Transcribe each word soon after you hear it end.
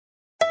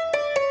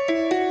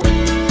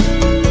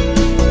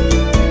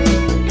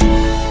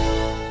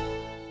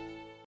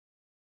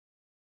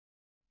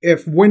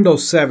If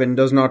Windows 7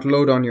 does not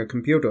load on your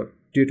computer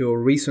due to a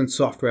recent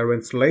software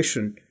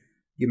installation,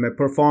 you may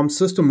perform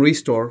system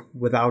restore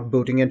without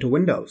booting into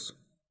Windows.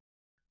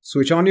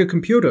 Switch on your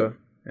computer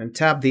and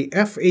tap the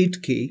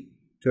F8 key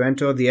to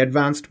enter the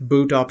Advanced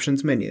Boot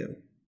Options menu.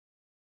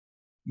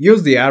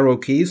 Use the arrow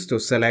keys to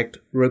select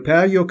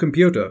Repair your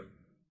computer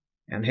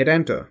and hit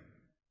Enter.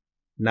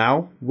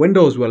 Now,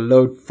 Windows will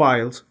load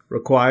files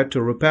required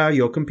to repair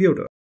your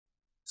computer.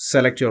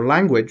 Select your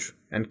language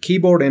and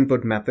keyboard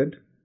input method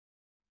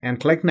and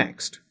click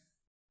Next.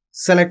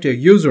 Select your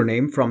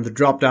username from the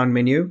drop-down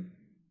menu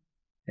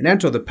and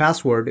enter the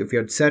password if you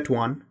had set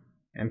one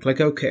and click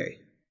OK.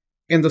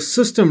 In the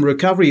System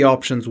Recovery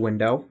Options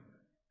window,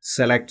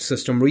 select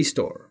System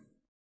Restore.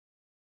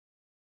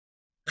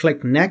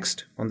 Click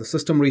Next on the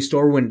System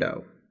Restore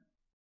window.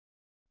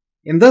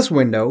 In this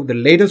window, the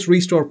latest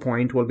restore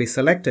point will be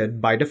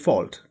selected by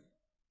default.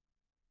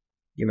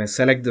 You may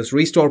select this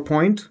restore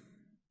point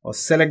or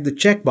select the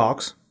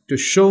checkbox to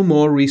show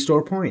more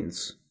restore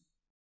points.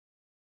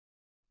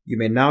 You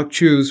may now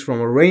choose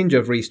from a range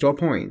of restore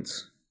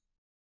points.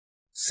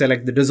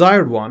 Select the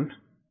desired one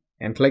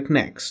and click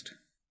Next.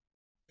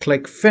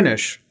 Click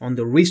Finish on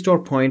the Restore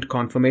Point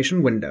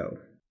confirmation window.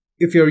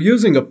 If you're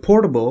using a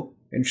portable,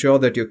 ensure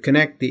that you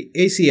connect the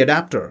AC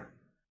adapter.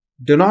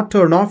 Do not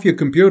turn off your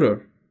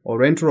computer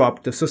or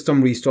interrupt the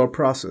system restore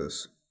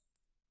process.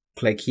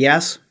 Click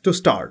Yes to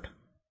start.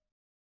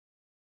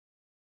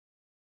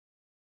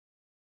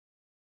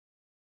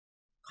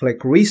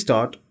 Click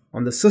Restart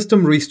on the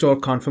System Restore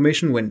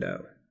confirmation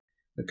window.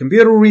 The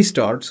computer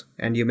restarts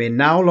and you may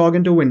now log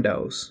into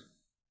Windows.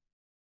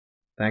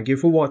 Thank you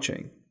for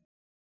watching.